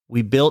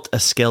we built a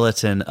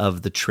skeleton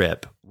of the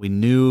trip. We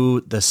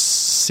knew the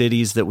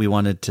cities that we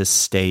wanted to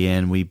stay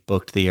in. We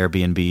booked the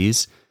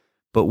Airbnbs,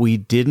 but we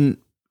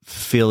didn't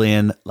fill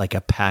in like a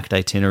packed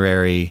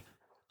itinerary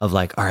of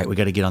like, all right, we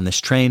got to get on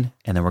this train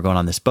and then we're going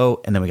on this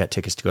boat and then we got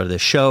tickets to go to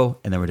this show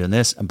and then we're doing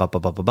this and blah,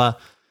 blah, blah, blah, blah.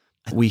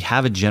 We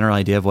have a general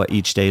idea of what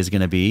each day is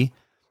going to be.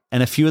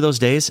 And a few of those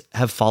days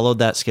have followed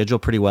that schedule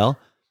pretty well.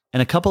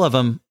 And a couple of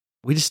them,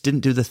 we just didn't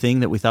do the thing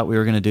that we thought we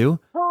were going to do.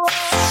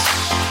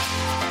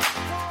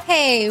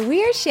 Hey,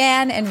 we are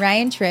Shan and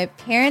Ryan Tripp,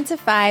 parents of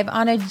 5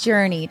 on a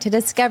journey to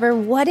discover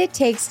what it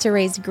takes to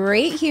raise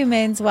great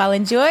humans while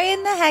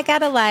enjoying the heck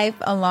out of life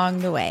along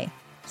the way.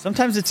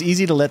 Sometimes it's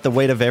easy to let the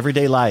weight of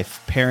everyday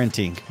life,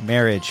 parenting,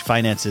 marriage,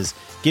 finances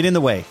get in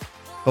the way.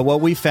 But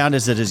what we found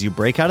is that as you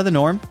break out of the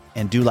norm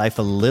and do life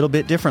a little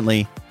bit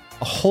differently,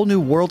 a whole new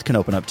world can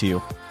open up to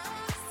you.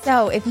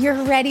 So if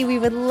you're ready, we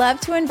would love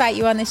to invite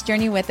you on this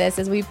journey with us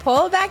as we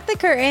pull back the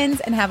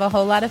curtains and have a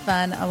whole lot of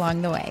fun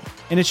along the way.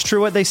 And it's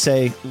true what they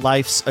say,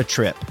 life's a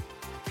trip.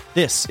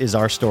 This is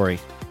our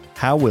story.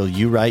 How will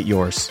you write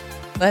yours?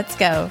 Let's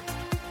go.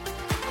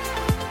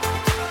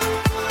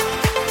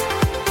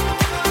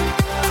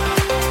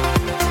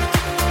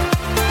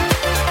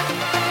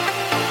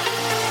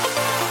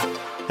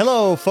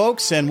 Hello,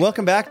 folks, and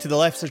welcome back to the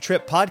Life's a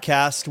Trip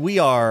podcast. We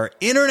are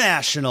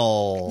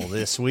international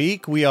this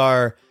week. We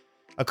are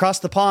across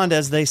the pond,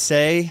 as they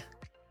say.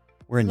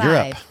 We're in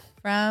Europe.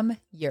 From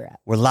Europe.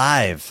 We're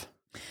live.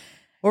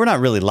 Well, we're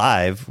not really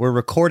live. We're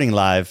recording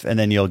live, and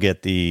then you'll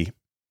get the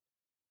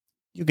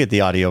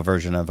audio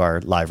version of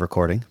our live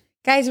recording.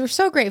 Guys, we're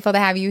so grateful to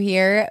have you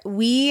here.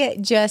 We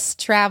just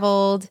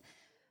traveled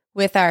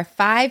with our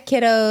 5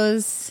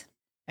 kiddos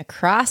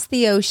across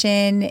the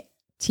ocean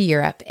to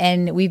Europe,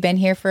 and we've been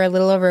here for a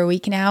little over a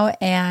week now.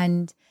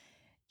 And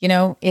you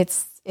know,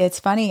 it's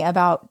funny.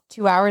 About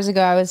 2 hours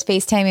ago, I was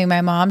FaceTiming my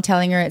mom,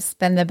 telling her it's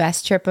been the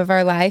best trip of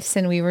our lives,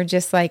 and we were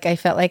just like, I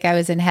felt like I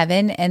was in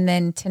heaven. And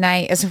then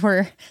tonight, as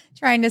we're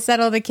trying to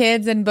settle the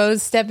kids, and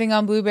Bo's stepping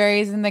on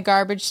blueberries, and the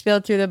garbage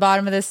spilled through the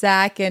bottom of the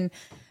sack, and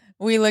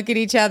we look at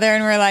each other,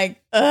 and we're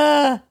like,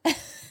 ugh.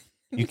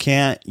 You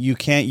can't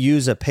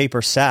use a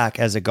paper sack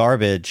as a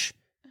garbage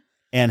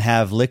and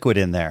have liquid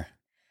in there.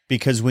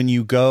 Because when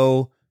you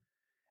go,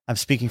 I'm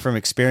speaking from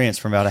experience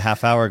from about a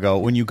half hour ago,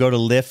 when you go to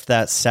lift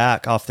that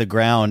sack off the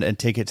ground and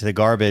take it to the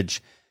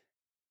garbage,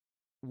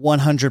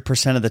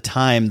 100% of the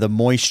time, the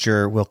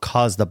moisture will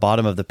cause the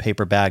bottom of the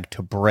paper bag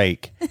to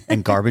break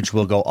and garbage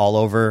will go all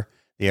over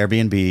the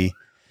Airbnb.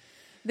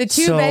 The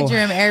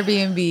 2-bedroom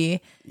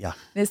Airbnb. Yeah.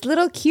 This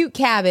little cute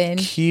cabin.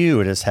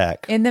 Cute as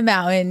heck. In the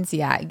mountains.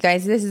 Yeah.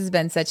 Guys, this has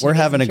been such We're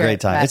having a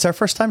great time. It's our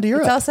first time to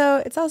Europe.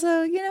 It's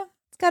also, you know,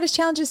 got its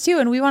challenges too,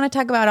 and we want to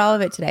talk about all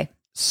of it today.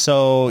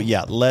 So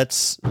yeah,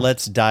 let's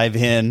dive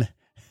in.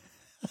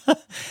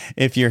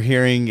 If you're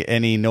hearing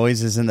any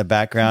noises in the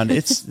background,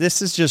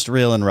 this is just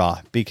real and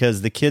raw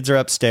because the kids are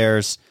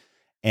upstairs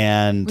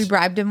and we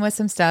bribed them with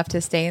some stuff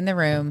to stay in the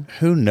room.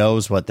 Who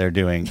knows what they're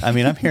doing? I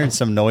mean, I'm hearing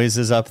some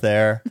noises up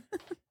there.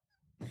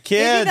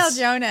 Kids, maybe they'll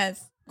join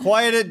us.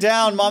 Quiet it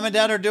down. Mom and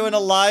Dad are doing a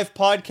live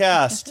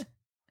podcast.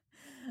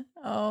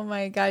 Oh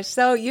my gosh.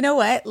 So you know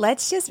what?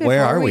 Let's just,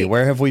 where are we?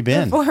 Where have we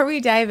been? Before we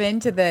dive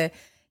into the,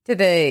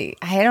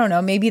 I don't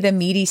know, maybe the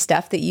meaty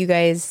stuff that you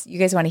guys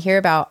want to hear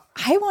about,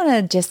 I want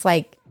to just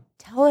like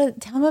tell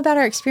them about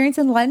our experience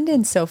in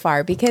London so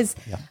far, because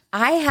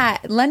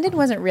London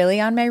wasn't really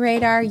on my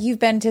radar. You've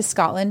been to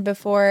Scotland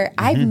before.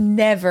 Mm-hmm. I've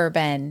never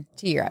been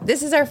to Europe.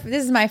 This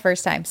is my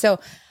first time. So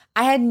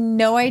I had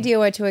no idea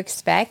what to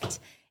expect.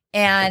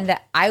 And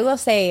I will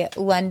say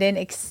London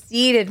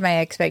exceeded my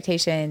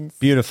expectations.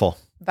 Beautiful.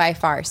 By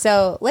far.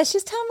 So let's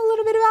just tell them a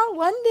little bit about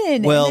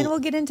London, well, and then we'll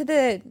get into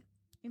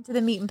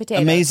the meat and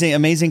potatoes.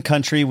 Amazing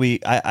country.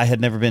 I had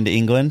never been to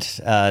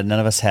England. None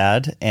of us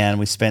had. And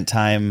we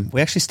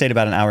actually stayed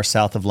about an hour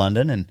south of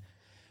London and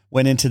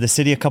went into the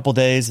city a couple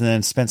days and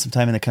then spent some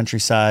time in the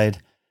countryside.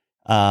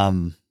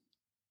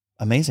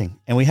 Amazing.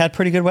 And we had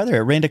pretty good weather.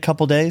 It rained a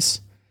couple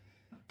days.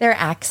 Their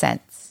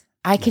accents.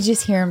 I could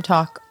just hear them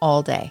talk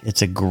all day.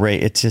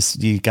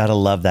 You got to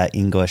love that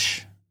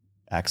English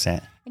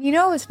accent. And you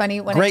know what was funny?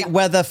 Great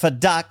weather for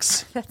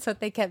ducks. That's what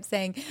they kept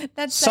saying.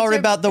 Sorry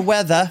about the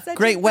weather.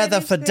 Great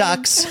weather for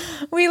ducks.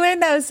 We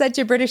learned that was such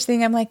a British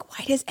thing. I'm like,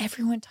 why does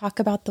everyone talk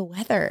about the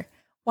weather?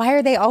 Why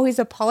are they always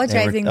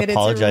apologizing that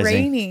it's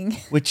raining?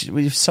 Which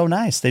was so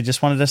nice. They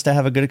just wanted us to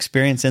have a good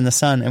experience in the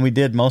sun, and we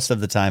did most of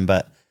the time.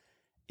 But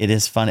it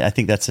is funny. I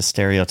think that's a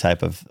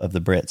stereotype of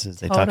the Brits as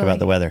they talk about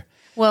the weather.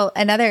 Well,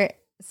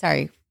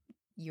 sorry.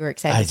 You were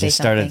excited to say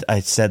something. I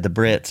said the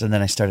Brits, and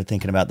then I started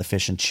thinking about the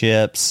fish and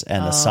chips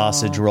and the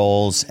sausage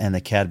rolls and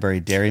the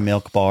Cadbury Dairy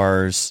Milk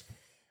bars.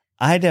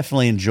 I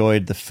definitely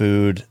enjoyed the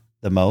food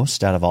the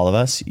most out of all of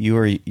us. You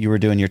were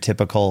doing your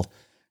typical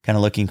kind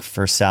of looking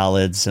for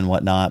salads and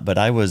whatnot, but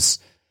I was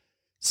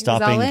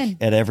stopping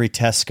at every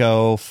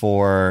Tesco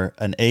for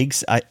an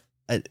eggs. I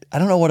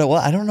don't know what it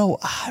was. I don't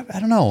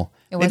know.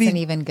 It wasn't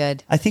even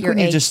good. I think your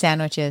egg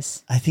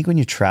sandwiches. I think when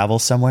you travel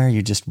somewhere,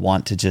 you just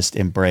want to just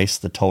embrace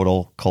the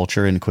total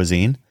culture and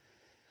cuisine.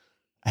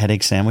 I had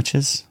egg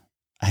sandwiches.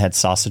 I had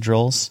sausage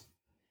rolls.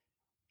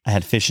 I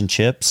had fish and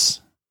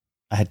chips.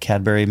 I had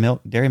Cadbury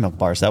dairy milk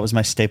bars. That was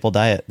my staple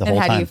diet the whole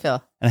time. And how do you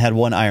feel? And I had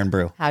one iron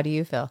brew. How do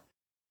you feel?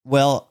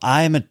 Well,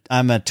 I'm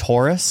a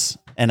Taurus,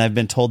 and I've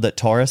been told that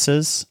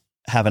Tauruses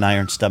have an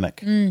iron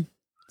stomach.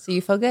 So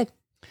you feel good?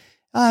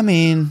 I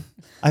mean,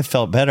 I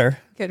felt better.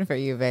 Good for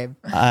you, babe.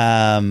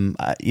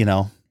 You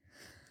know,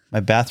 my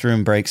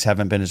bathroom breaks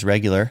haven't been as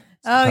regular.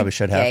 So I probably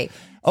should have.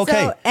 Okay.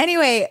 So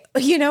anyway,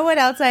 you know what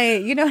else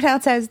I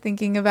was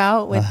thinking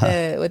about with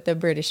the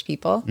British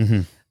people?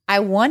 Mm-hmm. I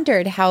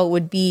wondered how it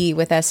would be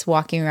with us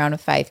walking around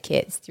with 5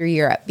 kids through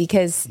Europe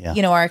because,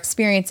 you know, our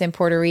experience in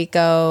Puerto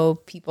Rico,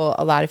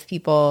 a lot of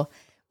people,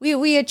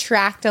 we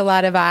attract a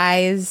lot of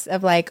eyes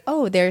of like,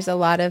 oh, there's a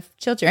lot of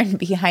children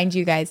behind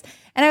you guys.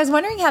 And I was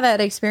wondering how that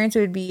experience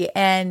would be.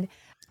 And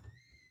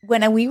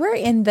when we were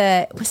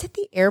was it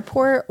the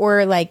airport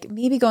or like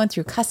maybe going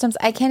through customs?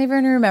 I can't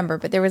even remember,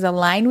 but there was a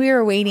line we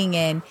were waiting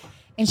in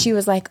and she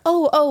was like,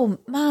 oh,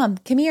 mom,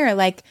 come here.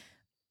 Like,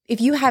 if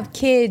you have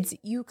kids,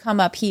 you come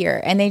up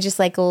here. And they just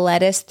like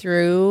led us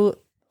through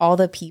all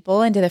the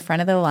people into the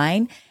front of the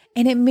line.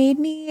 And it made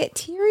me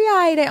teary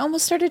eyed. I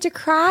almost started to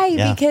cry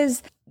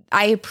because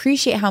I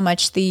appreciate how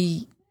much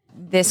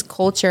this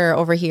culture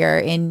over here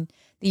in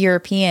the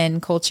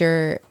European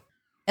culture,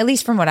 at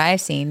least from what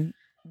I've seen,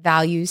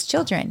 values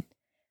children.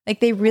 Like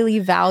they really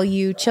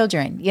value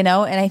children, you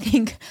know? And I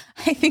think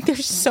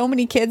there's so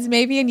many kids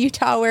maybe in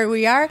Utah where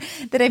we are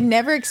that I've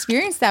never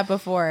experienced that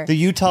before. The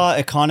Utah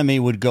economy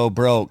would go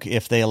broke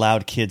if they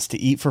allowed kids to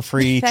eat for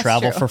free,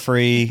 travel for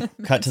free,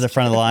 cut to the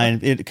front of the line.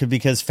 It could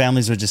because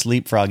families would just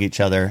leapfrog each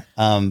other.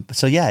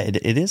 So yeah,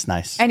 it is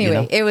nice. Anyway,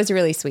 you know? It was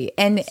really sweet.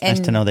 And it's nice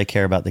to know they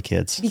care about the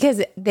kids.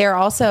 Because they're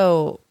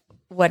also,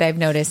 what I've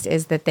noticed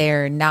is that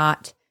they're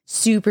not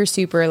super,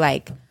 super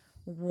like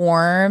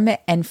warm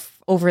and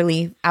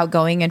overly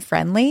outgoing and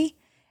friendly.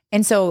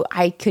 And so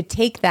I could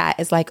take that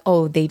as like,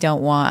 oh, they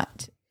don't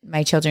want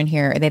my children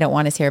here or they don't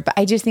want us here. But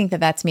I just think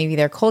that that's maybe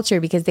their culture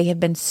because they have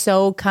been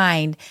so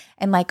kind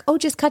and like, oh,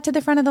 just cut to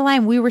the front of the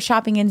line. We were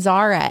shopping in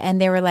Zara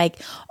and they were like,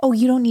 oh,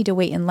 you don't need to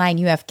wait in line.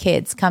 You have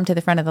kids. Come to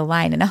the front of the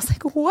line. And I was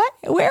like, what?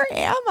 Where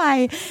am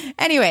I?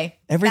 Anyway,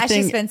 that's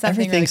just been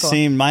something really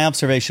cool. My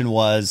observation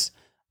was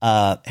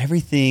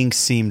everything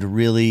seemed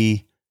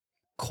really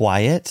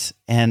quiet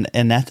and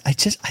that I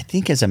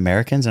think as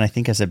Americans and I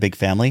think as a big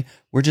family,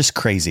 we're just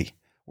crazy.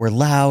 We're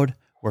loud,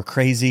 we're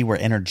crazy, we're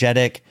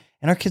energetic,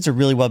 and our kids are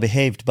really well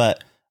behaved.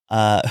 But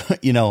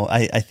you know,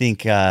 I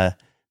think the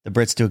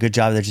Brits do a good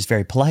job. They're just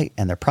very polite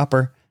and they're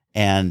proper,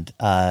 and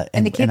the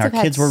kids and our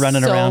kids were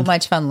running around. So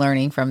much fun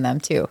learning from them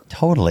too.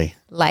 Totally.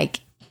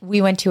 Like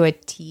we went to a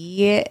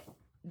tea.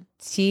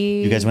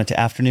 You guys went to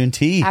afternoon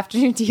tea.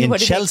 Afternoon tea. In what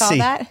did Chelsea. they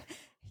call that?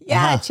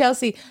 Yeah,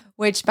 Chelsea.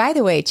 Which, by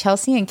the way,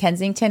 Chelsea and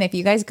Kensington, if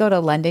you guys go to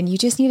London, you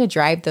just need to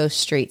drive those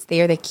streets. They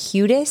are the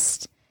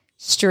cutest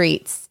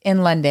streets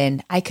in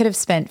London. I could have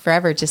spent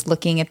forever just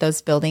looking at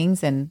those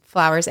buildings and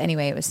flowers.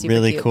 Anyway, it was super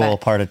really cute, cool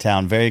part of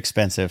town. Very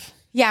expensive.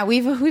 Yeah,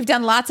 we've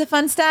done lots of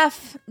fun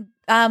stuff.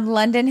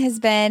 London has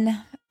been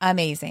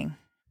amazing.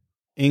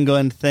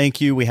 England,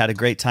 thank you. We had a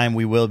great time.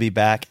 We will be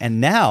back.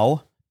 And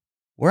now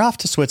we're off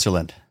to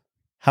Switzerland.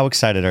 How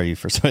excited are you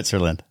for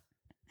Switzerland?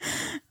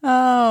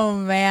 Oh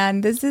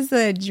man, this is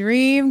a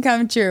dream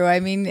come true. I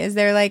mean, is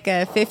there like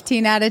a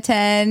 15 out of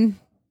 10,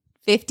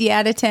 50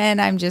 out of 10?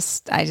 I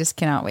just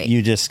cannot wait.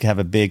 You just have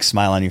a big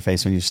smile on your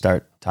face when you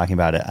start talking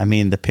about it. I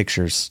mean, the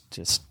pictures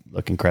just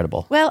look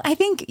incredible. Well, I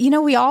think, you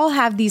know, we all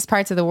have these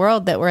parts of the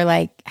world that we're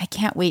like, I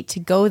can't wait to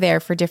go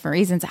there for different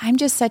reasons. I'm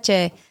just such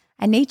a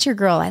nature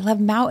girl. I love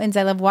mountains.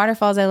 I love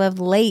waterfalls. I love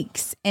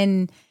lakes.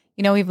 And,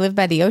 you know, we've lived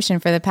by the ocean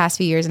for the past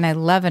few years and I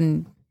love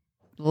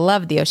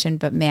the ocean,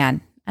 but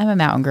man, I'm a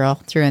mountain girl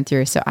through and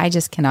through. So I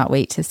just cannot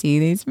wait to see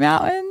these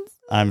mountains.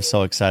 I'm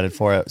so excited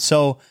for it.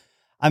 So,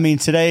 I mean,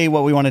 today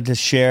what we wanted to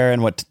share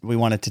and what we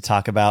wanted to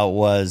talk about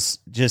was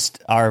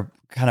just our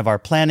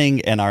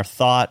planning and our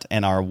thought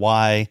and our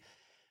why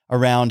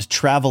around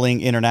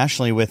traveling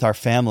internationally with our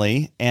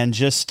family and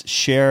just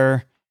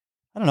share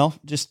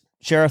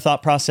our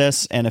thought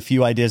process and a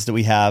few ideas that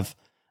we have.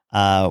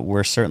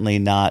 We're certainly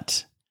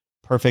not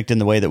perfect in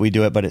the way that we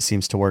do it, but it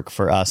seems to work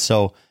for us.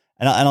 So,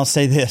 and I'll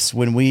say this,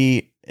 when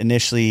we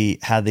initially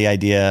had the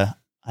idea,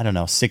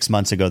 6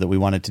 months ago that we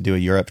wanted to do a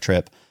Europe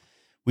trip,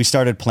 we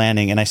started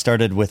planning and I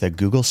started with a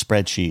Google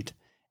spreadsheet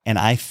and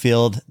I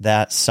filled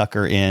that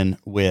sucker in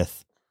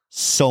with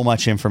so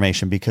much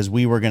information because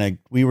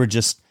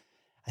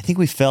I think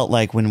we felt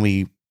like when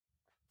we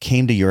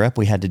came to Europe,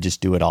 we had to just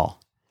do it all.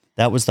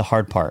 That was the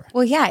hard part.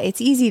 Well, yeah,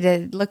 it's easy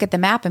to look at the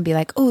map and be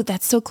like, oh,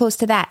 that's so close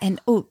to that. And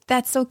oh,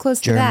 that's so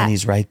close to that.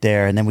 Germany's right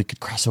there. And then we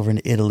could cross over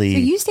into Italy. So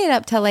you stayed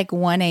up till like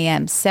 1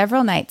 a.m.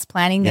 several nights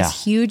planning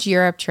this huge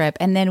Europe trip.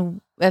 And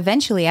then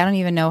eventually, I don't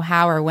even know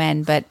how or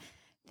when, but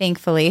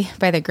thankfully,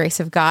 by the grace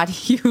of God,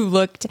 you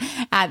looked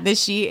at the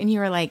sheet and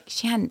you were like,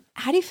 Shan,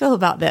 how do you feel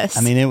about this?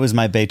 I mean, it was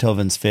my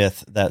Beethoven's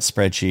Fifth, that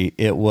spreadsheet.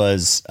 It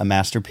was a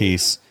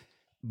masterpiece.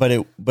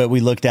 but we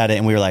looked at it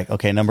and we were like,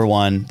 okay, number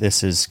one,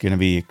 this is going to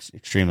be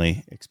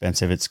extremely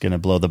expensive. It's going to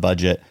blow the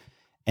budget.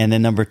 And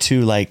then number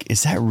two, like,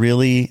 is that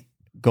really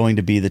going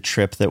to be the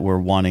trip that we're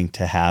wanting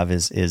to have?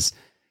 Is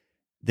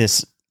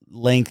this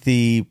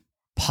lengthy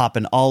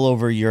popping all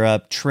over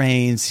Europe,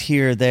 trains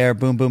here, there,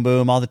 boom, boom,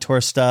 boom, all the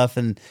tourist stuff.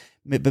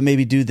 But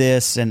maybe do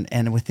this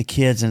and with the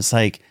kids. And it's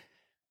like,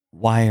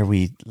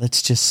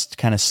 let's just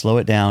kind of slow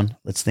it down.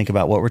 Let's think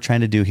about what we're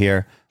trying to do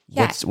here.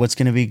 Yeah. What's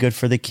going to be good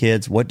for the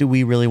kids? What do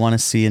we really want to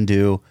see and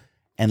do?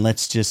 And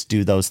let's just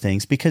do those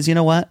things, because you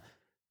know what?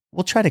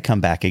 We'll try to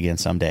come back again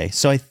someday.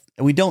 So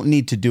we don't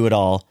need to do it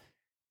all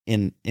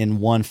in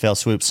one fell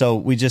swoop. So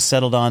we just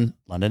settled on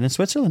London and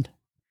Switzerland.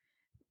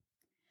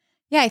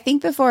 Yeah, I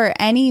think before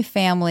any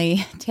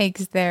family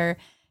takes their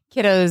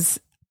kiddos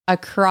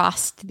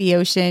across the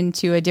ocean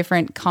to a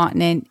different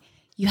continent,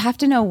 you have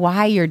to know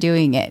why you're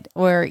doing it.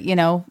 Or,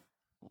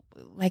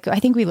 like, I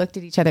think we looked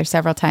at each other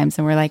several times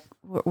and we're like,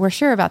 we're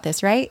sure about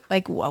this, right?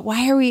 Like,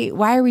 why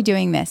are we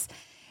doing this?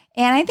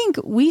 And I think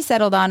we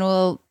settled on,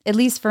 well, at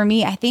least for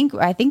me, I think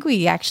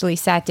we actually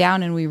sat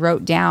down and we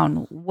wrote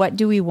down, what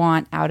do we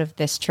want out of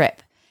this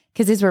trip?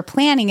 Because as we're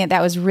planning it,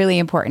 that was really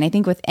important. I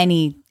think with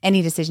any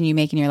decision you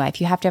make in your life,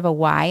 you have to have a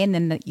why. And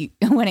then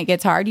when it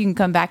gets hard, you can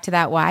come back to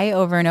that why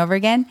over and over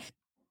again.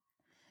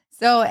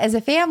 So as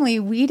a family,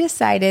 we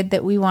decided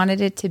that we wanted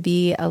it to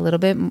be a little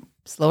bit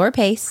slower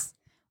pace.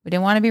 We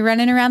didn't want to be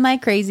running around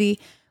like crazy.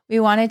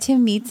 We wanted to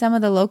meet some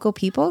of the local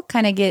people,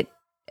 kind of get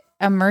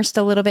immersed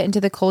a little bit into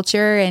the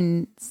culture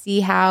and see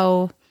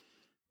how,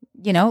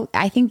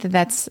 I think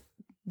that's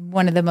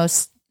one of the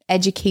most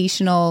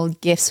educational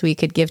gifts we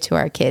could give to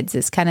our kids,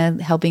 is kind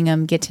of helping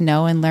them get to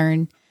know and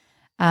learn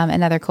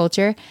another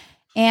culture.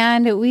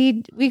 And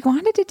we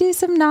wanted to do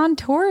some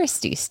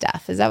non-touristy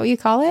stuff. Is that what you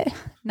call it?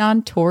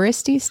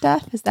 Non-touristy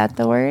stuff? Is that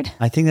the word?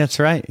 I think that's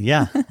right.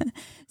 Yeah.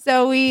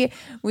 So we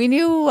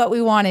knew what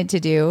we wanted to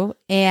do,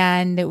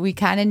 and we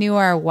kind of knew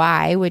our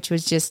why, which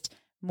was just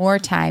more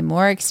time,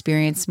 more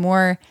experience,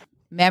 more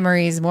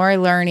memories, more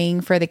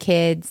learning for the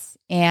kids.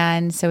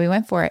 And so we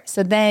went for it.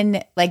 So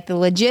then, like, the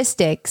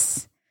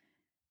logistics,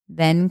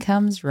 then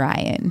comes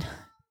Ryan.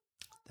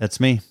 That's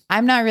me.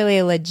 I'm not really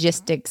a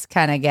logistics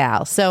kind of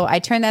gal. So I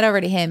turned that over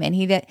to him, and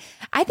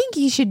I think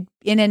he should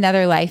in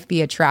another life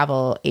be a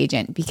travel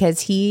agent, because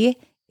he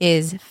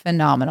is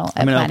phenomenal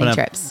at planning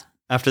trips.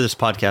 After this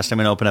podcast, I'm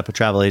going to open up a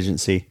travel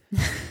agency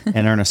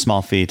and earn a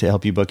small fee to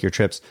help you book your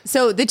trips.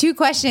 So the two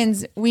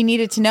questions we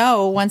needed to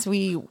know once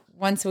we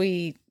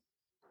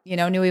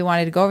knew we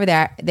wanted to go over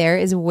there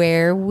is,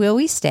 where will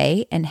we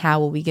stay and how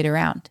will we get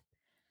around?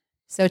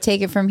 So take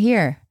it from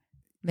here,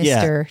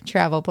 Mr.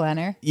 Travel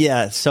Planner.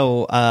 Yeah.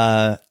 So,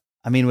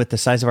 with the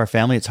size of our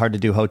family, it's hard to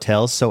do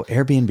hotels. So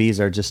Airbnbs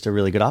are just a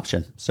really good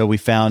option. So we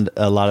found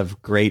a lot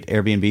of great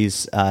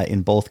Airbnbs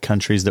in both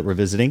countries that we're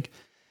visiting.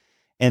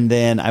 And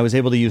then I was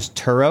able to use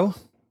Turo.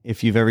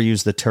 If you've ever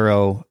used the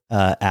Turo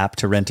app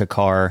to rent a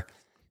car,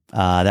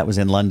 that was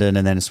in London.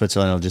 And then in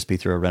Switzerland, it'll just be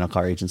through a rental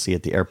car agency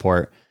at the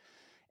airport.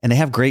 And they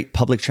have great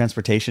public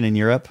transportation in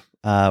Europe,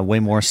 way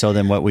more so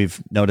than what we've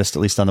noticed,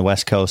 at least on the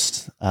West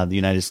Coast of the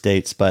United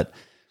States. But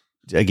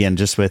again,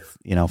 just with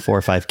 4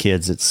 or 5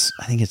 kids,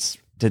 I think it's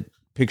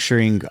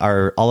picturing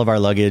all of our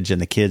luggage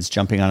and the kids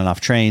jumping on and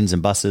off trains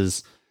and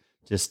buses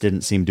just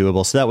didn't seem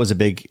doable. So that was a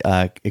big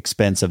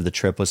expense of the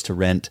trip, was to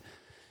rent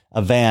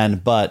a van,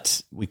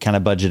 but we kind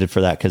of budgeted for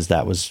that because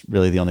that was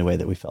really the only way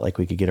that we felt like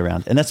we could get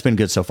around. And that's been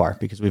good so far,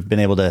 because we've been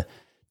able to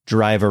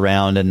drive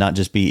around and not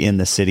just be in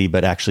the city,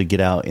 but actually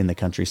get out in the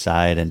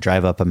countryside and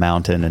drive up a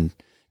mountain and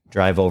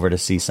drive over to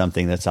see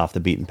something that's off the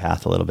beaten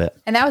path a little bit.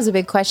 And that was a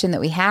big question that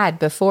we had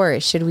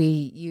before. Should we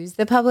use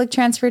the public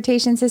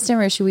transportation system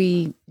or should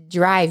we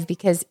drive?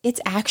 Because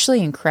it's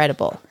actually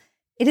incredible.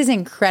 It is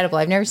incredible.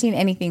 I've never seen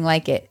anything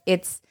like it.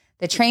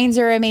 The trains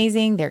are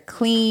amazing. They're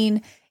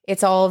clean.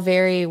 It's all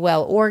very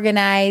well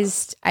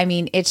organized. I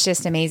mean, it's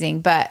just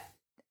amazing, but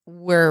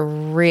we're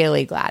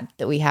really glad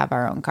that we have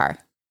our own car.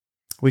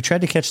 We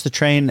tried to catch the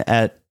train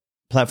at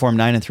platform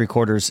 9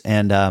 3/4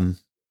 and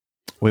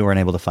we weren't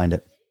able to find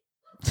it.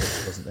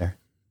 It wasn't there.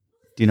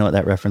 Do you know what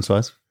that reference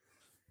was?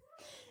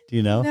 Do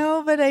you know?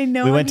 No, but I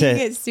know when you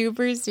get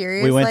super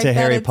serious. We went like to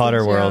Harry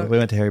Potter World. We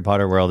went to Harry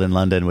Potter World in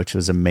London, which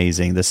was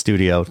amazing. The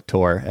studio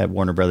tour at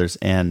Warner Brothers,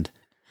 and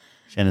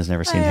Shanna's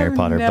never seen Harry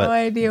Potter,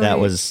 but that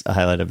was a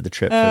highlight of the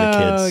trip for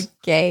the kids.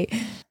 Okay.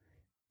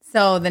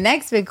 So the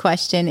next big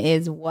question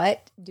is,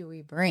 what do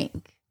we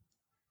bring?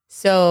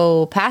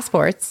 So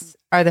passports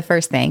are the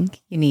first thing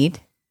you need,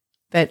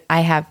 but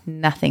I have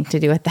nothing to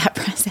do with that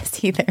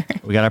process either.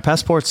 We got our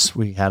passports.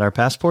 We had our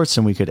passports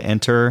and we could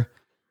enter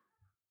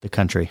the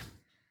country.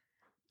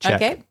 Check.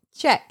 Okay,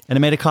 check. And I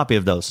made a copy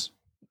of those.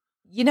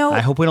 I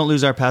hope we don't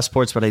lose our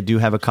passports, but I do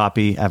have a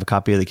copy. I have a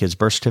copy of the kids'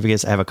 birth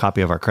certificates. I have a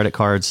copy of our credit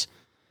cards.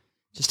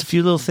 Just a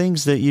few little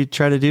things that you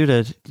try to do to,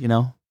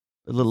 a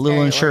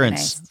little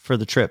insurance for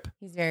the trip.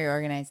 He's very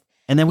organized.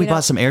 And then we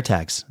bought some air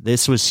tags.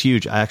 This was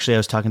huge. I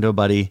was talking to a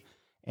buddy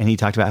and he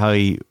talked about how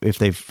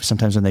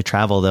sometimes when they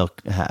travel, they'll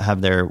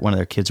have one of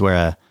their kids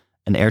wear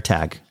an air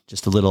tag,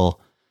 just a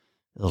little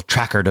little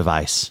tracker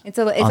device. It's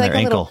like their a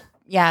ankle. little,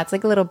 it's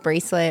like a little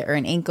bracelet or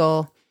an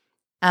ankle.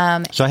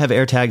 So I have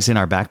air tags in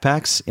our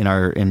backpacks, in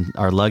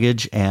our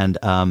luggage, and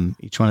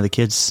each one of the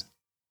kids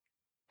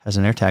has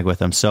an air tag with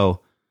them.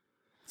 So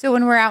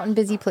when we're out in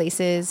busy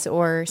places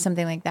or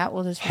something like that,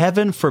 we'll just...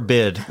 Heaven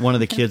forbid one of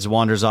the kids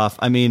wanders off.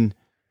 I mean,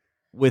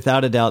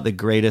 without a doubt, the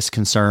greatest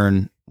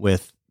concern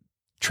with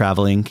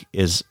traveling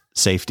is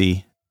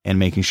safety and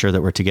making sure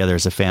that we're together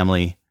as a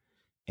family,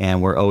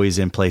 and we're always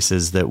in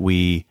places that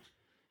we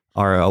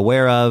are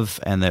aware of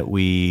and that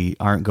we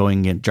aren't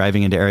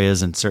driving into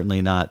areas, and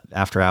certainly not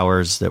after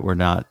hours that we're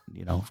not,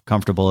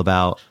 comfortable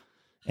about.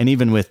 And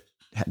even with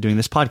doing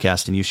this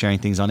podcast and you sharing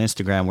things on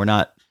Instagram, we're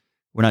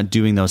not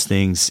doing those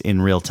things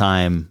in real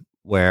time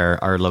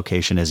where our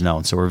location is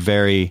known. So we're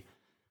very,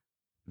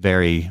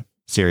 very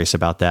serious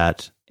about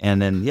that.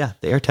 And then, the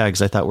air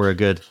tags I thought were a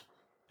good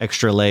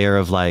extra layer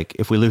of, like,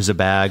 if we lose a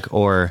bag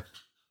or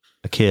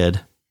a kid,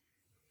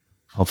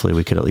 hopefully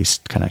we could at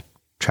least kind of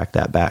track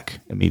that back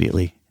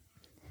immediately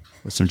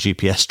with some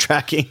GPS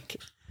tracking.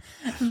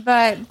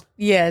 But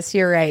yes,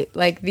 you're right.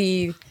 Like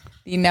the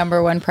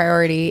number one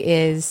priority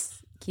is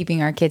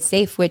keeping our kids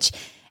safe, which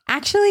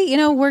actually,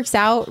 works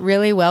out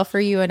really well for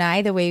you and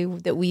I, the way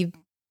that we've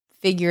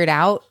figured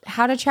out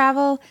how to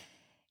travel,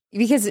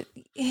 because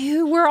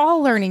we're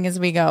all learning as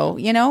we go.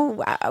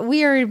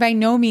 We are by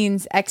no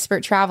means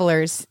expert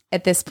travelers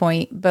at this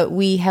point, but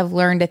we have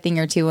learned a thing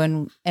or two.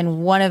 And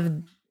one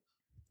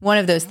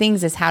of those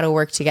things is how to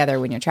work together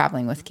when you're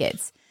traveling with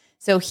kids.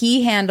 So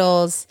he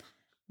handles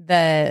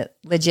the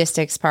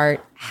logistics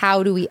part.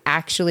 How do we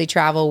actually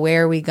travel?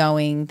 Where are we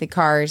going? The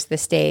cars, the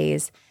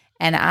stays.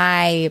 And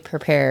I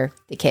prepare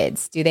the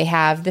kids. Do they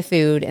have the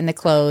food and the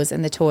clothes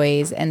and the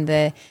toys and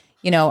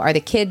are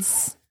the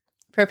kids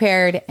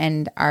prepared,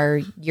 and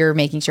you're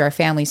making sure our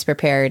family's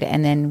prepared?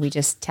 And then we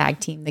just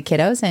tag team the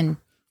kiddos, and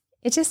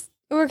it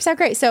works out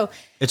great. So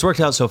it's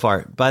worked out so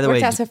far. By the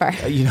way, so far.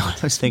 What I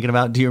was thinking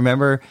about? Do you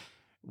remember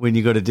when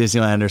you go to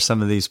Disneyland or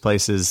some of these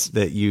places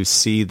that you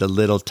see the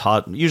little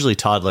usually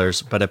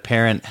toddlers, but a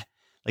parent,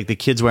 like the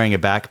kid's wearing a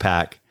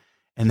backpack,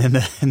 and then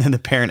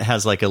the parent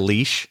has like a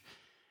leash,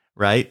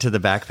 right, to the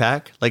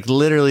backpack? Like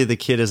literally the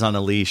kid is on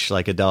a leash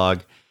like a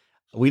dog.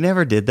 We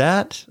never did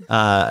that.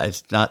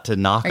 It's not to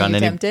knock on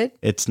any. Tempted?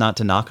 It's not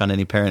to knock on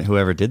any parent who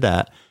ever did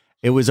that.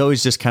 It was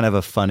always just kind of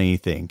a funny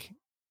thing,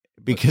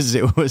 because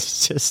it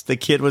was just the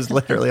kid was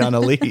literally on a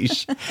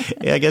leash.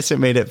 I guess it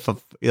made it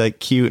like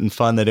cute and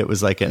fun that it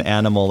was like an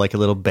animal, like a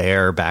little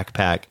bear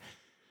backpack,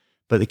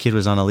 but the kid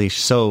was on a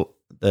leash. So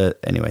the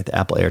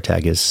Apple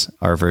AirTag is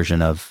our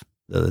version of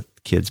the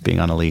kids being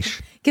on a leash,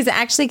 because it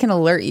actually can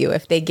alert you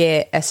if they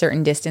get a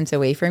certain distance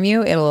away from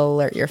you. It'll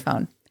alert your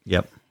phone.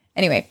 Yep.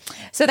 Anyway,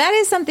 so that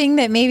is something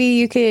that maybe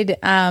you could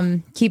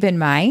keep in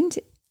mind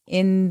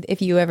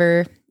if you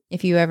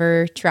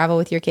ever travel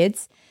with your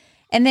kids.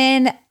 And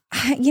then,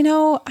 I'm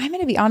going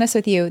to be honest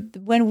with you.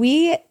 When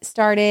we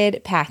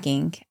started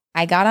packing,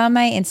 I got on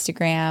my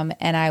Instagram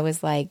and I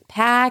was like,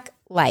 pack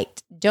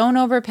light, don't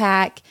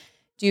overpack,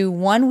 do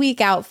 1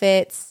 week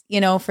outfits,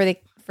 for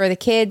the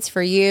kids,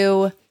 for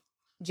you,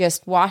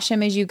 just wash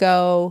them as you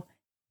go,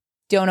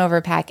 don't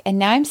overpack. And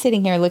now I'm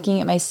sitting here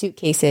looking at my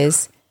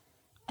suitcases,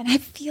 and I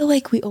feel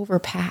like we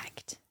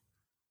overpacked.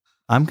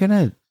 I'm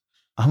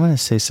gonna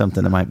say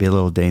something that might be a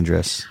little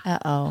dangerous.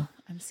 Uh-oh,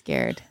 I'm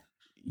scared.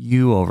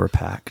 You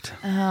overpacked.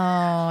 Oh,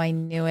 I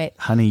knew it.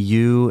 Honey,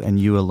 you and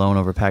you alone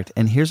overpacked.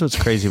 And here's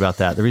what's crazy about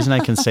that. The reason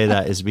I can say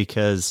that is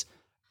because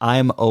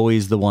I'm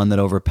always the one that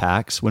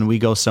overpacks. When we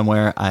go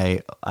somewhere,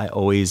 I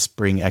always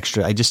bring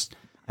extra. I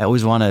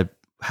always want to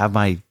have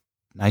my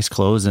nice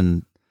clothes,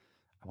 and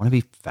I want to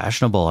be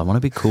fashionable. I want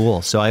to be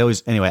cool. So I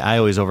always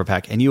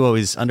overpack, and you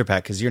always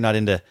underpack because you're not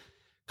into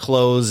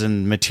clothes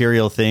and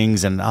material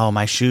things and,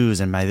 my shoes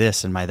and my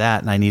this and my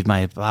that, and I need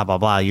my blah, blah,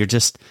 blah.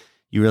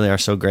 You really are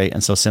so great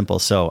and so simple.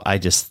 So I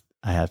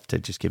have to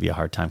just give you a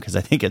hard time because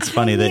I think it's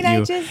funny that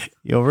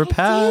you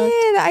overpack.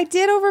 I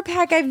did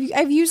overpack.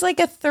 I've used like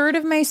a third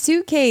of my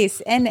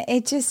suitcase, and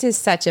it just is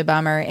such a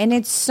bummer, and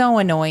it's so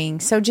annoying.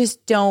 So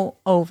just don't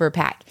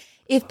overpack.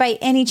 If by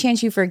any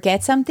chance you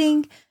forget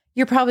something,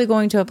 you're probably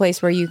going to a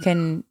place where you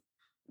can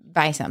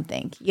buy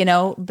something,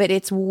 but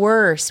it's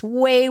worse,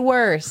 way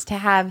worse to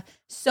have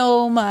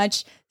so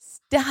much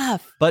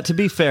stuff. But to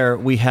be fair,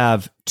 we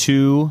have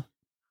 2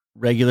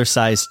 regular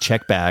size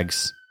check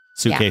bags,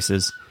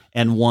 suitcases,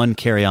 and 1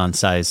 carry-on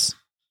size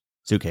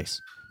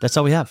suitcase. That's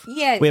all we have.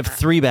 Yeah. We have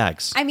 3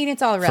 bags. I mean,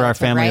 it's all relative, for our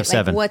family right? of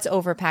 7. Like, what's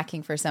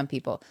overpacking for some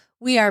people?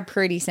 We are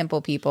pretty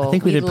simple people. I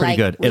think we did pretty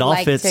good. It all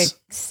fits. To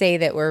say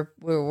that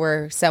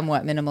we're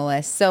somewhat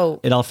minimalist. So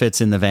it all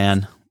fits in the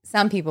van.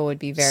 Some people would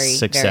be very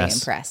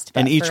impressed.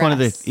 And each one of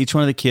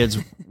the kids,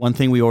 one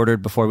thing we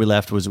ordered before we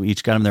left was we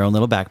each got them their own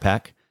little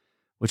backpack,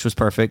 which was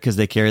perfect because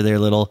they carry their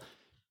little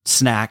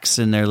snacks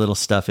and their little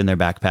stuff in their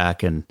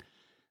backpack, and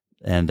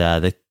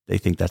they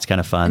think that's kind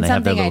of fun. And they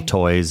have their little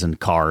toys and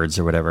cards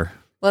or whatever.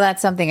 Well,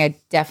 that's something I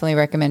definitely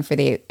recommend for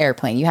the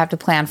airplane. You have to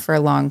plan for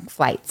long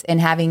flights,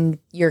 and having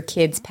your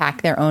kids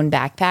pack their own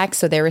backpacks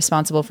so they're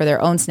responsible for their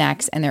own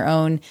snacks and their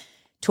own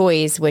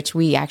toys, which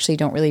we actually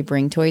don't really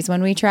bring toys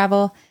when we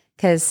travel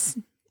because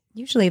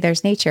usually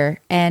there's nature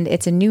and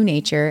it's a new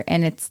nature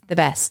and it's the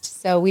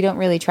best. So we don't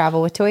really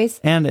travel with toys.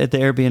 And at the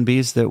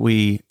Airbnbs that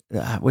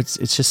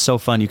it's just so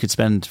fun. You could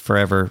spend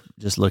forever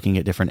just looking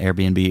at different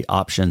Airbnb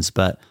options,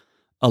 but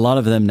a lot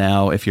of them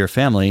now, if you're a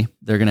family,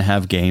 they're going to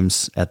have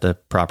games at the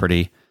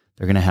property.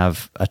 They're going to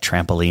have a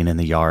trampoline in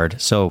the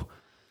yard. So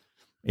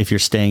if you're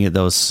staying at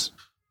those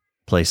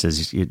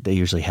places, they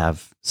usually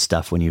have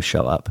stuff when you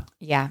show up.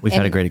 Yeah. We've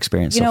had a great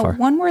experience so far.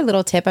 One more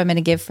little tip I'm going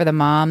to give for the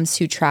moms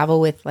who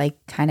travel with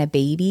like kind of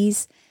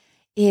babies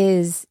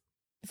is,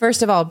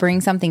 first of all,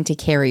 bring something to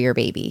carry your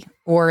baby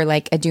or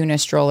like a Duna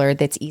stroller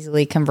that's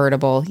easily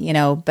convertible,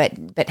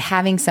 but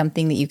having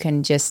something that you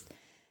can just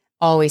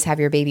always have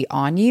your baby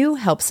on you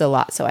helps a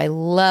lot. So I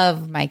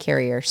love my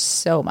carrier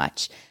so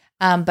much.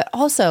 But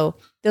also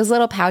those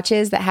little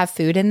pouches that have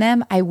food in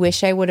them, I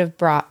wish I would have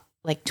brought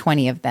like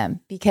 20 of them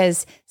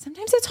because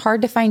sometimes it's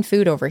hard to find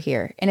food over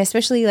here, and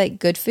especially like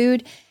good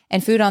food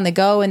and food on the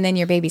go. And then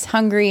your baby's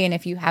hungry. And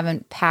if you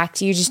haven't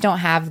packed, you just don't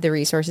have the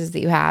resources that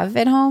you have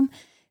at home.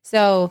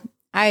 So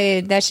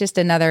that's just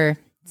another,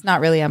 it's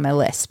not really on my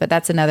list, but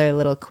that's another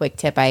little quick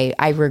tip.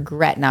 I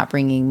regret not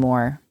bringing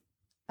more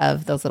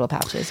of those little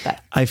pouches,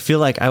 but I feel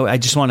like I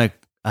just want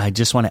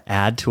to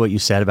add to what you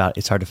said about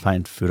it's hard to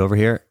find food over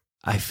here.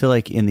 I feel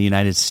like in the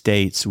United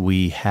States,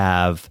 we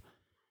have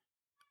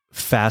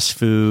fast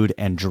food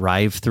and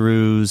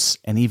drive-throughs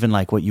and even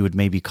like what you would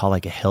maybe call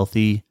like a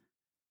healthy,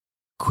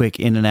 quick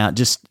in and out,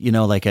 just,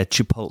 like a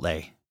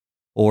Chipotle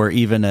or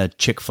even a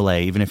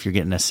Chick-fil-A, even if you're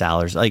getting a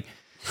salad, like,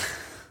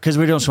 because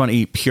we don't just want to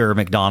eat pure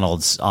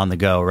McDonald's on the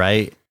go,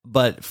 right?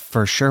 But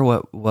for sure,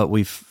 what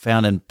we've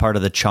found, and part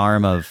of the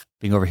charm of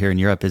being over here in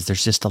Europe, is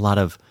there's just a lot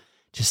of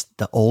just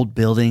the old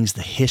buildings,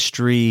 the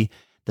history,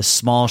 the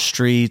small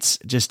streets,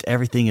 just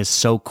everything is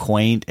so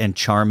quaint and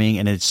charming.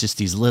 And it's just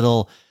these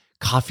little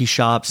coffee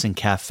shops and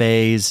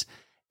cafes.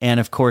 And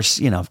of course,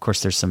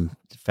 there's some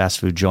fast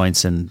food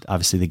joints and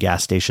obviously the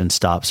gas station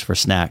stops for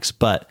snacks,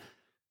 but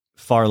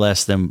far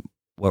less than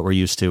what we're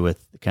used to with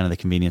kind of the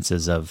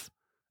conveniences of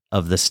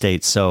the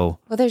States. So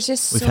there's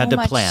just we've had to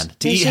plan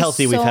to eat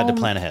healthy. We've had to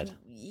plan ahead.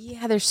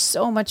 Yeah. There's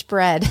so much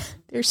bread.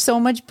 There's so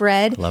much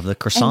bread. Love the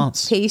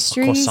croissants,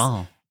 pastries,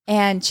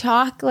 and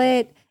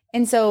chocolate.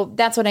 And so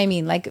that's what I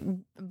mean. Like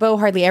Bo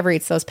hardly ever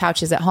eats those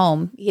pouches at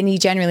home, and he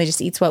generally just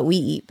eats what we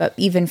eat. But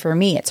even for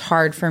me, it's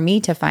hard for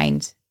me to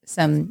find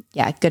some,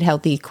 good,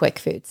 healthy, quick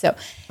food. So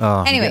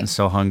anyway, I'm getting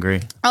so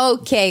hungry.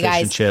 Okay, Fish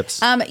guys. And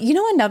chips.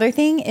 Another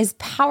thing is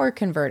power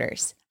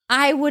converters.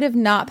 I would have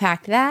not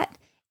packed that.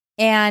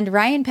 And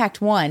Ryan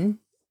packed one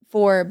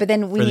but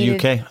then we for the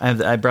needed, UK.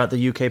 I brought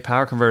the UK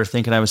power converter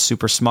thinking I was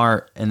super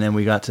smart. And then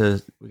we got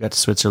to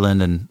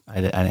Switzerland and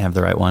I didn't have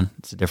the right one.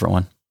 It's a different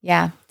one.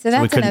 Yeah. So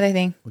that's another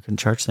thing. We couldn't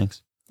charge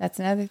things. That's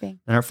another thing.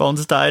 And our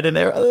phones died and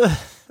the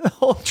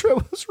whole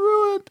trip was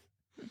ruined.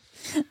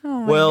 Oh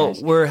my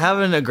gosh. We're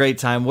having a great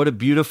time. What a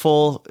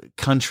beautiful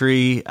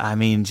country. I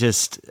mean,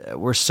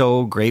 we're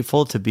so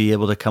grateful to be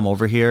able to come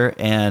over here,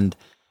 and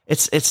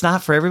it's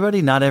not for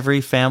everybody. Not every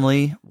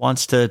family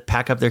wants to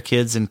pack up their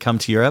kids and come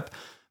to Europe.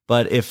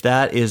 But if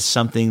that is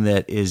something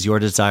that is your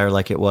desire,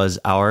 like it was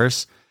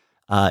ours,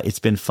 it's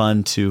been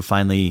fun to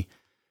finally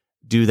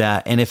do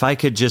that. And if I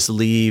could just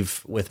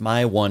leave with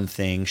my one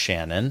thing,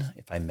 Shannon,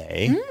 if I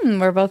may.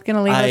 We're both going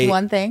to leave with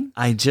one thing.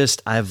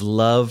 I've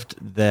loved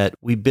that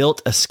we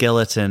built a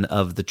skeleton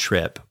of the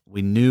trip.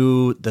 We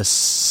knew the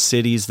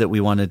cities that we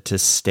wanted to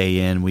stay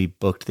in. We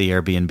booked the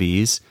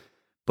Airbnbs,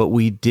 but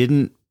we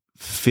didn't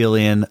fill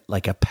in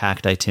like a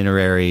packed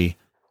itinerary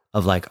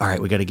of like, all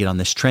right, we got to get on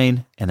this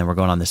train and then we're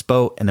going on this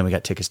boat and then we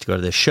got tickets to go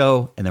to this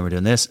show and then we're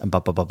doing this and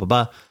blah, blah, blah, blah,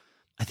 blah.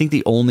 I think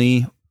the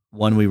only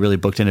one we really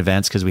booked in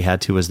advance because we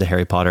had to was the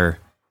Harry Potter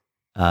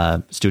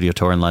studio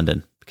tour in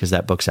London, because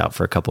that book's out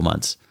for a couple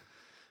months.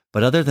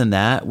 But other than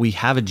that, we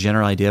have a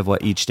general idea of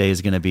what each day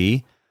is going to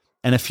be.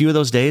 And a few of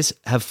those days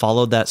have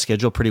followed that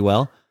schedule pretty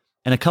well.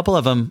 And a couple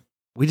of them,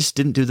 we just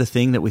didn't do the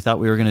thing that we thought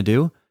we were going to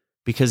do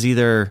because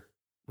either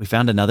we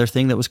found another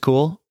thing that was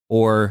cool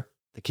or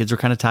the kids were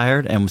kind of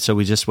tired. And so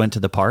we just went to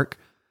the park.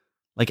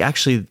 Like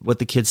actually what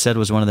the kids said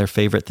was one of their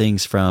favorite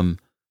things from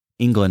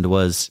England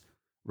was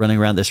running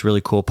around this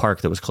really cool park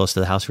that was close to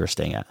the house we were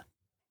staying at.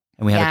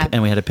 And we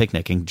had a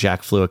picnic and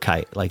Jack flew a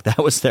kite. Like that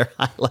was their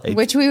highlight.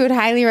 Which we would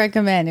highly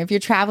recommend. If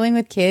you're traveling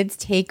with kids,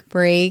 take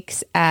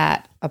breaks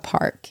at a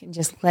park and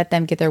just let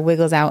them get their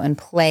wiggles out and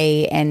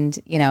play and,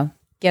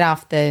 get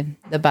off the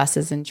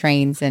buses and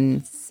trains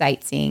and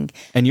sightseeing.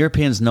 And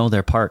Europeans know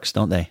their parks,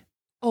 don't they?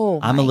 Oh,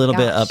 I'm a little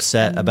bit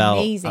upset about,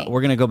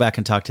 we're going to go back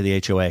and talk to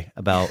the HOA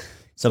about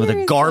some of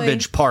the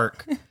garbage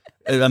park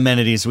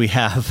amenities we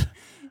have.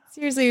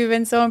 Seriously, we've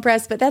been so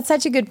impressed, but that's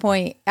such a good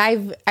point.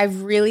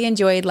 I've really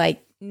enjoyed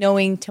like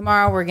knowing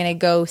tomorrow we're going to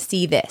go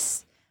see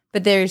this,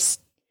 but there's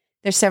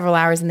several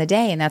hours in the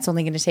day and that's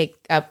only going to take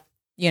up,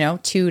 2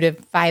 to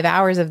 5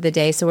 hours of the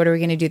day. So what are we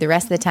going to do the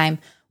rest of the time?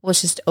 Well,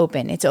 it's just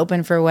open. It's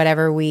open for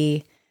wherever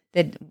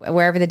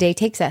the day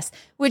takes us,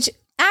 which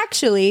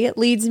actually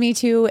leads me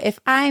to, if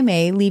I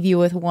may leave you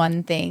with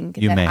one thing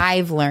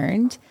I've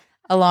learned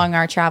along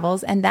our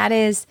travels, and that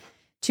is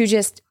to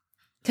just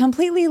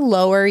completely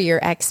lower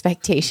your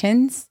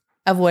expectations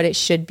of what it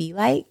should be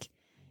like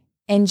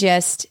and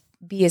just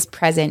be as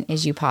present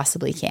as you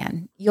possibly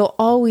can. You'll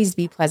always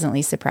be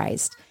pleasantly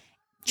surprised.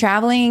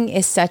 Traveling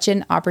is such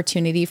an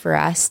opportunity for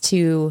us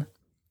to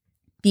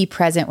be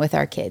present with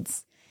our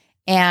kids.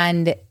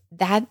 And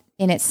that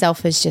in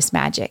itself is just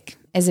magic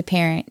as a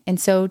parent. And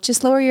so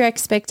just lower your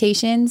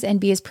expectations and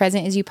be as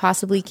present as you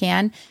possibly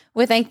can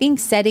with, I think,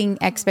 setting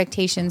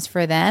expectations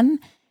for them.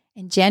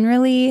 And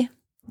generally,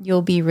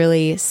 you'll be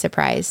really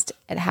surprised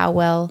at how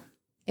well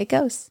it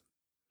goes.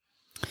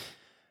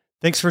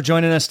 Thanks for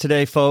joining us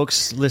today,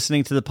 folks.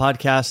 Listening to the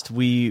podcast,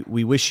 we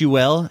wish you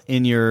well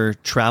in your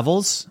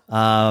travels.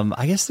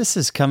 I guess this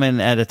is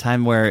coming at a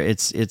time where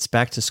it's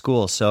back to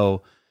school,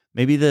 so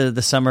maybe the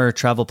summer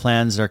travel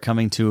plans are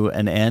coming to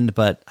an end.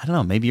 But I don't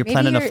know. Maybe you're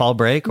planning a fall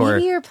break, or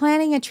maybe you're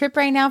planning a trip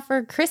right now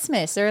for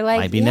Christmas, or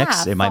like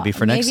it might be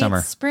for next summer,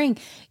 it's spring.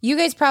 You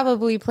guys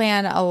probably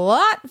plan a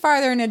lot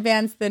farther in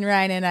advance than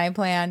Ryan and I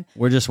plan.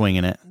 We're just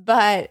winging it,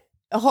 but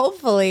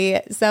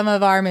hopefully, some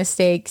of our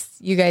mistakes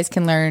you guys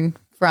can learn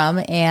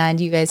from,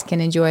 and you guys can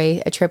enjoy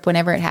a trip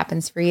whenever it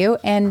happens for you.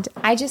 And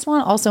I just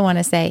want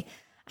to say,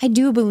 I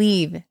do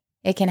believe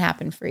it can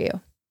happen for you.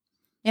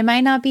 It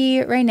might not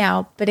be right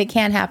now, but it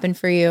can happen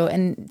for you.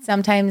 And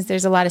sometimes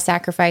there's a lot of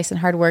sacrifice and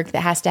hard work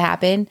that has to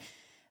happen.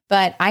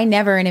 But I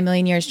never in a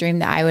million years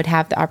dreamed that I would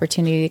have the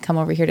opportunity to come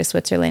over here to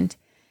Switzerland.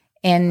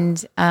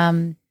 And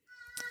now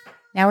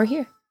we're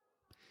here.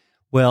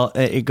 Well,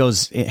 it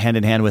goes hand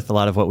in hand with a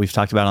lot of what we've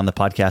talked about on the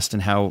podcast,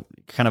 and how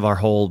kind of our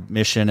whole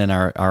mission and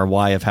our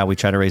why of how we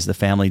try to raise the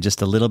family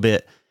just a little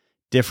bit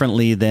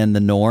differently than the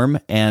norm.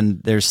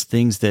 And there's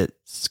things that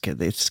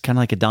it's kind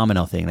of like a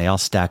domino thing. They all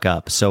stack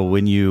up. So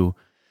when you've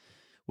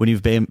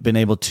been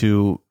able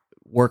to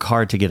work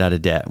hard to get out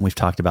of debt, and we've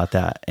talked about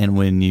that, and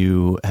when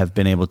you have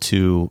been able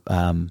to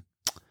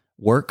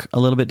work a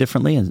little bit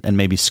differently and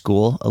maybe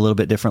school a little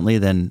bit differently,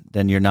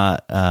 then you're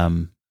not,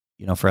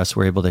 for us,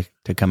 we're able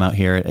to come out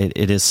here.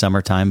 It is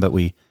summertime, but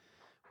we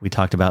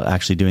talked about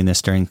actually doing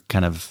this during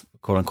kind of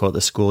quote unquote the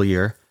school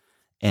year.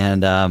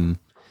 And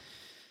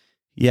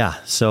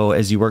so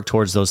as you work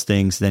towards those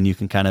things, then you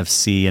can kind of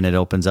see, and it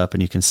opens up,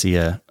 and you can see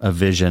a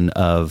vision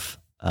of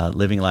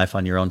living life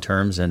on your own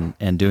terms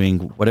and doing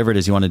whatever it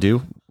is you want to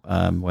do,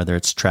 whether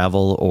it's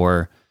travel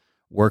or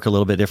work a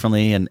little bit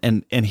differently.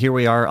 And here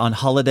we are on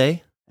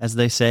holiday, as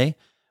they say,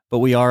 but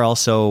we are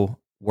also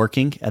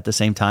working at the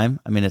same time.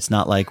 I mean, it's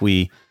not like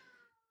we,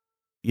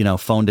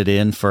 phoned it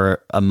in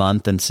for a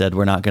month and said,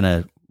 we're not going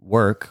to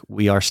work.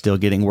 We are still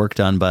getting work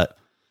done, but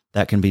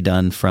that can be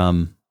done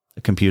from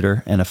a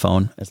computer and a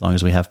phone, as long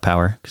as we have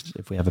power, 'cause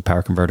if we have a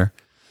power converter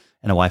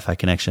and a Wi-Fi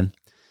connection.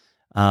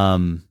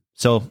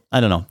 So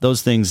I don't know,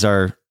 those things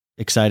are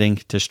exciting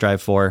to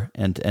strive for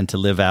and to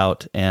live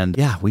out. And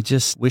we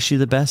just wish you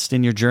the best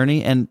in your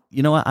journey. And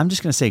you know what? I'm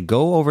just going to say,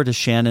 go over to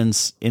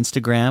Shannon's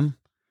Instagram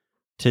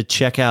to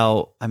check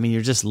out. I mean,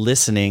 you're just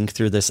listening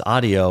through this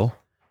audio,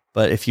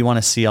 but if you want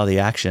to see all the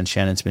action,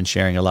 Shannon's been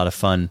sharing a lot of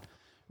fun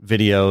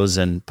videos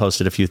and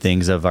posted a few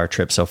things of our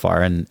trip so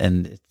far. And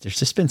there's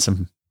just been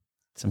some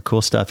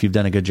cool stuff. You've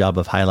done a good job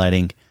of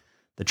highlighting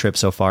the trip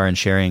so far and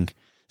sharing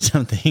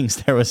some things.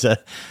 There was a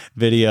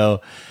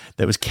video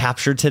that was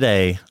captured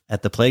today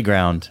at the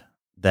playground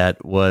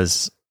that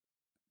was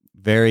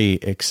very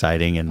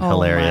exciting and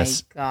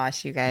hilarious. Oh my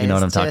gosh, you guys. You know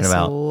what I'm talking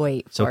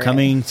about? So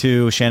coming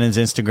to Shannon's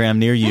Instagram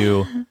near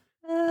you,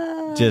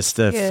 just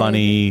a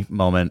funny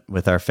moment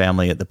with our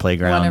family at the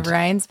playground. One of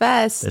Ryan's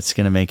best. It's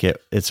going to make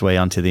its way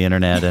onto the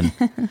internet, and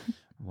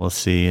we'll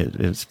see. It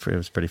was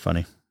pretty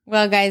funny.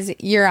 Well, guys,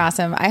 you're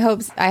awesome. I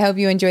hope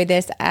you enjoyed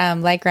this.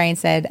 Like Ryan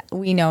said,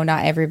 we know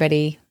not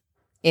everybody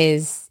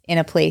is in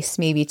a place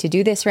maybe to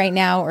do this right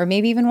now, or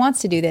maybe even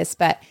wants to do this,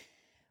 but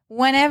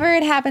whenever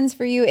it happens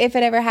for you, if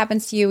it ever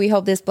happens to you, we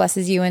hope this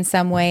blesses you in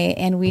some way.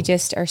 And we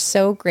just are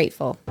so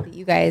grateful that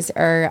you guys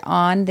are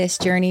on this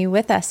journey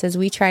with us as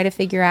we try to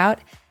figure out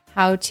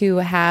how to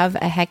have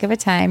a heck of a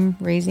time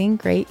raising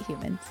great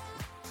humans.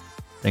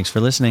 Thanks for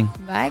listening.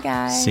 Bye,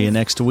 guys. See you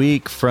next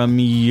week from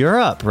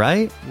Europe,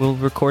 right? We'll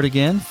record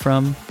again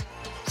from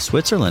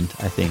Switzerland,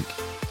 I think.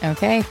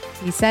 Okay.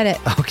 You said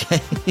it.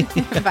 Okay.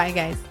 Bye,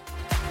 guys.